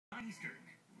Eastern.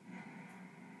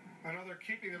 Another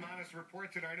Keeping Them Honest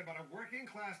report tonight about a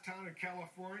working-class town in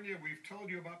California we've told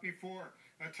you about before.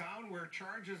 A town where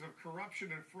charges of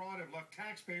corruption and fraud have left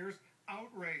taxpayers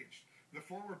outraged. The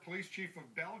former police chief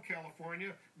of Bell,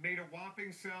 California, made a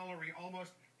whopping salary,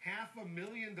 almost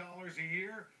 $500,000 a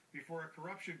year, before a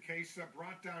corruption case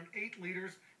brought down 8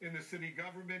 leaders in the city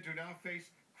government who now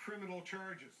face criminal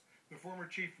charges. The former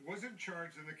chief wasn't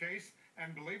charged in the case,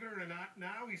 and believe it or not,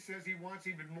 now he says he wants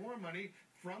even more money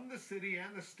from the city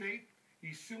and the state.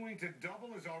 He's suing to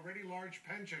double his already large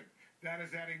pension. That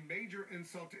is adding major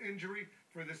insult to injury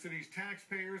for the city's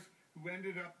taxpayers, who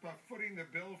ended up footing the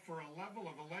bill for a level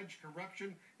of alleged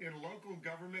corruption in local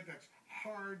government that's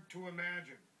hard to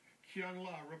imagine. Kyung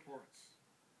La reports.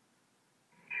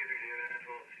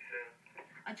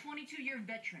 A 22-year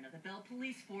veteran of the Bell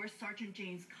Police Force, Sergeant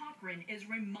James Cochran, is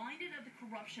reminded of the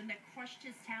corruption that crushed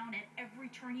his town at every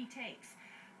turn he takes.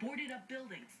 Boarded up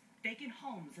buildings, vacant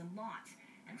homes and lots,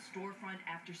 and storefront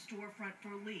after storefront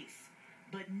for lease.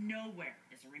 But nowhere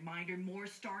is a reminder more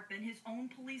stark than his own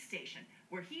police station,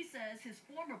 where he says his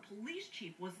former police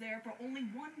chief was there for only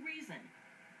one reason: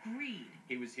 greed.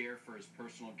 He was here for his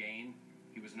personal gain.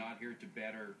 He was not here to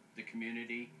better the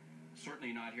community,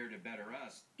 certainly not here to better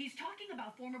us. He's talking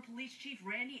about former police chief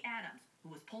Randy Adams, who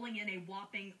was pulling in a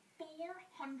whopping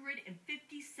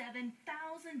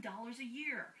 $457,000 a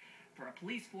year for a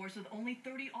police force with only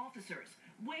 30 officers,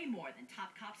 way more than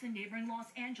top cops in neighboring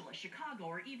Los Angeles, Chicago,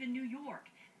 or even New York.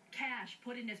 Cash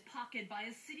put in his pocket by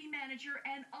a city manager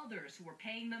and others who were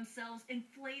paying themselves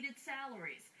inflated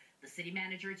salaries. The city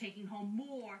manager taking home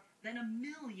more than $1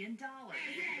 million.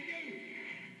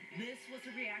 This was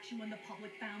the reaction when the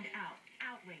public found out.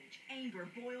 Outrage, anger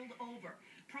boiled over.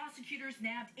 Prosecutors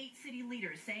nabbed 8 city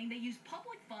leaders, saying they used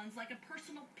public funds like a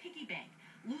personal piggy bank,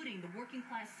 looting the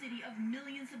working-class city of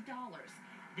millions of dollars.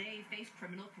 They faced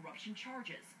criminal corruption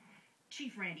charges.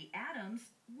 Chief Randy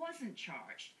Adams wasn't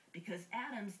charged because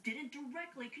Adams didn't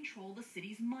directly control the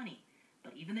city's money.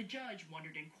 But even the judge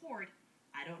wondered in court,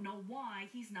 I don't know why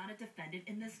he's not a defendant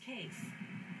in this case.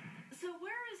 So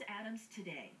where is Adams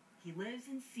today? He lives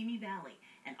in Simi Valley,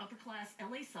 an upper-class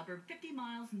LA suburb 50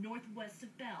 miles northwest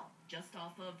of Bell, just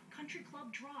off of Country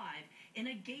Club Drive in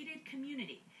a gated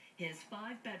community. His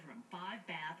 5-bedroom,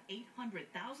 5-bath,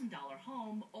 $800,000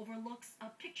 home overlooks a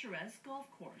picturesque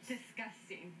golf course.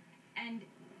 Disgusting. And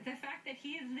the fact that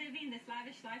he is living this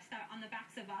lavish lifestyle on the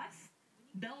backs of us.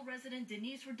 Bell resident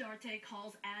Denise Rodarte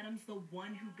calls Adams the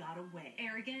one who got away.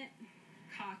 Arrogant,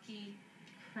 cocky,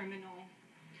 criminal.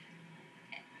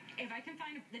 If I can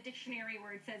find the dictionary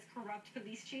where it says corrupt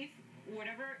police chief,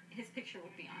 whatever, his picture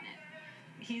would be on it.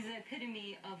 He's the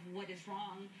epitome of what is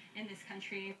wrong in this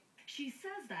country. She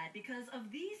says that because of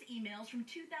these emails from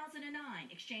 2009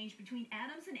 exchanged between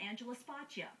Adams and Angela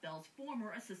Spaccia, Bell's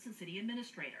former assistant city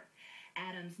administrator.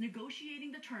 Adams,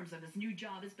 negotiating the terms of his new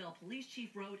job as Bell police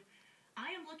chief, wrote,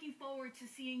 I am looking forward to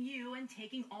seeing you and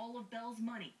taking all of Bell's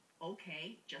money.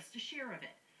 Okay, just a share of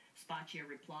it. Spaccia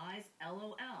replies,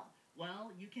 LOL.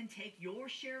 Well, you can take your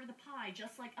share of the pie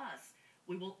just like us.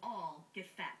 We will all get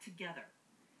fat together.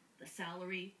 The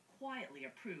salary quietly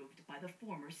approved by the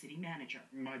former city manager.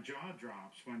 My jaw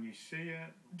drops when you see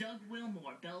it. Doug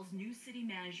Wilmore, Bell's new city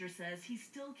manager, says he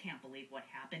still can't believe what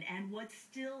happened and what's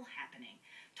still happening.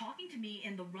 Talking to me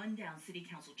in the rundown city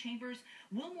council chambers,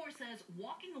 Wilmore says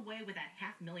walking away with that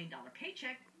 $500,000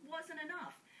 paycheck wasn't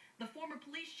enough. The former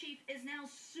police chief is now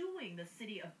suing the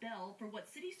city of Bell for what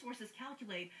city sources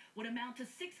calculate would amount to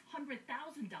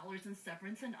 $600,000 in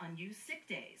severance and unused sick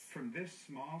days. From this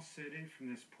small city, from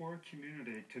this poor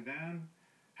community, to then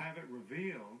have it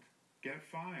revealed, get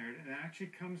fired, and it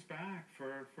actually comes back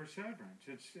for severance.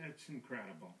 It's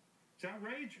incredible. It's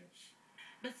outrageous.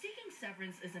 But seeking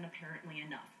severance isn't apparently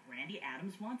enough. Randy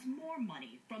Adams wants more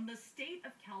money from the state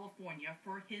of California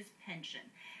for his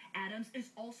pension. Adams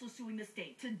is also suing the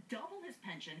state to double his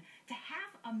pension to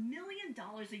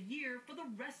 $500,000 a year for the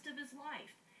rest of his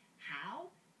life.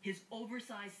 How? His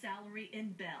oversized salary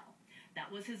in Bell. That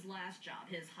was his last job,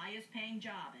 his highest paying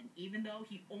job, and even though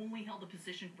he only held the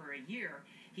position for a year,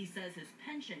 he says his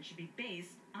pension should be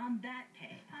based on that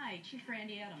pay. Hi, Chief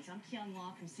Randy Adams. I'm Kyung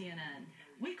La from CNN.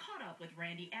 We caught up with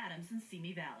Randy Adams in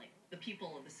Simi Valley. The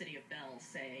people of the city of Bell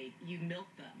say you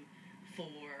milked them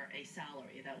for a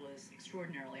salary that was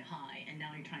extraordinarily high, and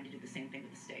now you're trying to do the same thing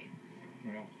with the state.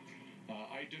 Well,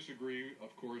 I disagree,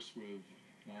 of course, with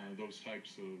those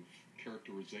types of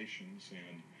characterizations,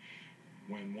 and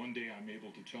when one day I'm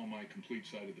able to tell my complete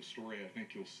side of the story, I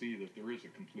think you'll see that there is a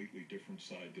completely different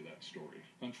side to that story.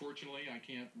 Unfortunately, I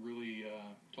can't really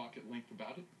talk at length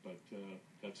about it, but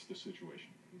that's the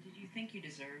situation. Did you think you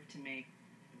deserved to make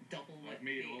double what I've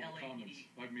made the all LA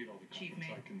I've made all the Chief comments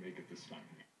made. I can make at this time.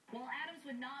 Well, Adams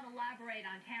would not elaborate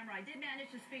on camera. I did manage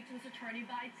to speak to his attorney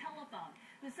by telephone,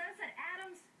 who says that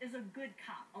Adams is a good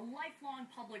cop, a lifelong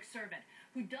public servant,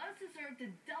 who does deserve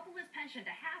to double his pension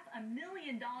to $500,000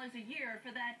 a year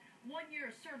for that 1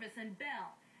 year of service in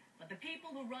Bell. But the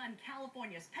people who run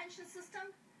California's pension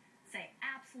system say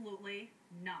absolutely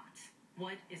not.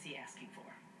 What is he asking for?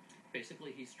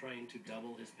 Basically, he's trying to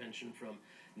double his pension from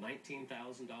 $19,000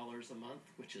 a month,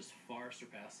 which is far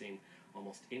surpassing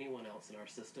almost anyone else in our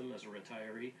system as a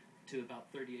retiree, to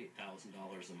about $38,000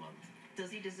 a month.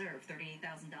 Does he deserve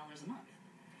 $38,000 a month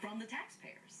from the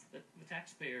taxpayers? The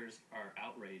taxpayers are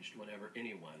outraged whenever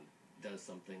anyone does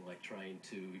something like trying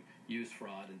to use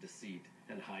fraud and deceit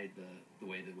and hide the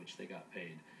way in which they got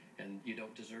paid. And you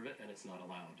don't deserve it, and it's not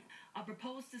allowed. A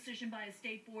proposed decision by a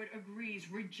state board agrees,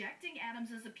 rejecting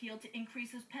Adams's appeal to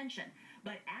increase his pension.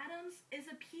 But Adams is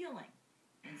appealing.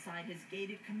 Inside his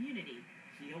gated community,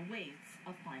 he awaits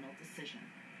a final decision.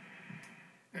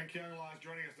 And Kyung Lah is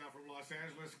joining us now from Los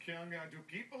Angeles. Kyung, do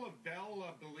people of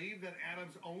Bell believe that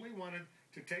Adams only wanted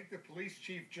to take the police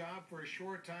chief job for a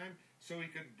short time so he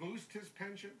could boost his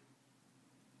pension?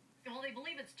 Well, they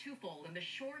believe it's twofold. In the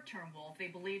short term, Wolf, they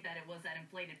believe that it was that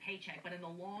inflated paycheck. But in the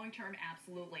long term,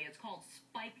 absolutely. It's called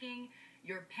spiking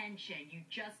your pension. You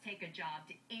just take a job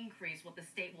to increase what the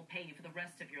state will pay you for the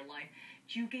rest of your life.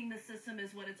 Juking the system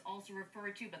is what it's also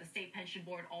referred to, but the State Pension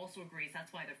Board also agrees.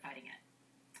 That's why they're fighting it.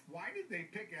 Why did they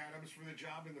pick Adams for the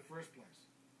job in the first place?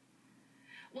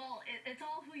 Well, it's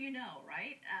all who you know,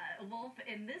 right? Wolf,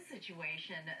 in this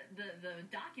situation, the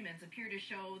documents appear to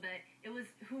show that it was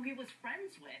who he was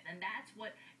friends with, and that's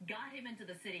what got him into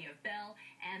the city of Bell,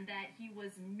 and that he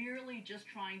was merely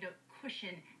just trying to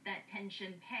cushion that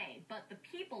pension pay. But the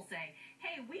people say,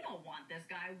 hey, we don't want this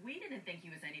guy. We didn't think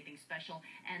he was anything special,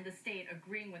 and the state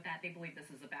agreeing with that, they believe this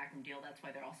is a backroom deal. That's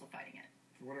why they're also fighting it.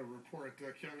 What a report.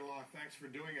 Kyung Lah, thanks for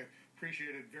doing it.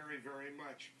 Appreciate it very, very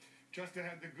much. Just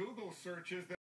ahead, the Google searches that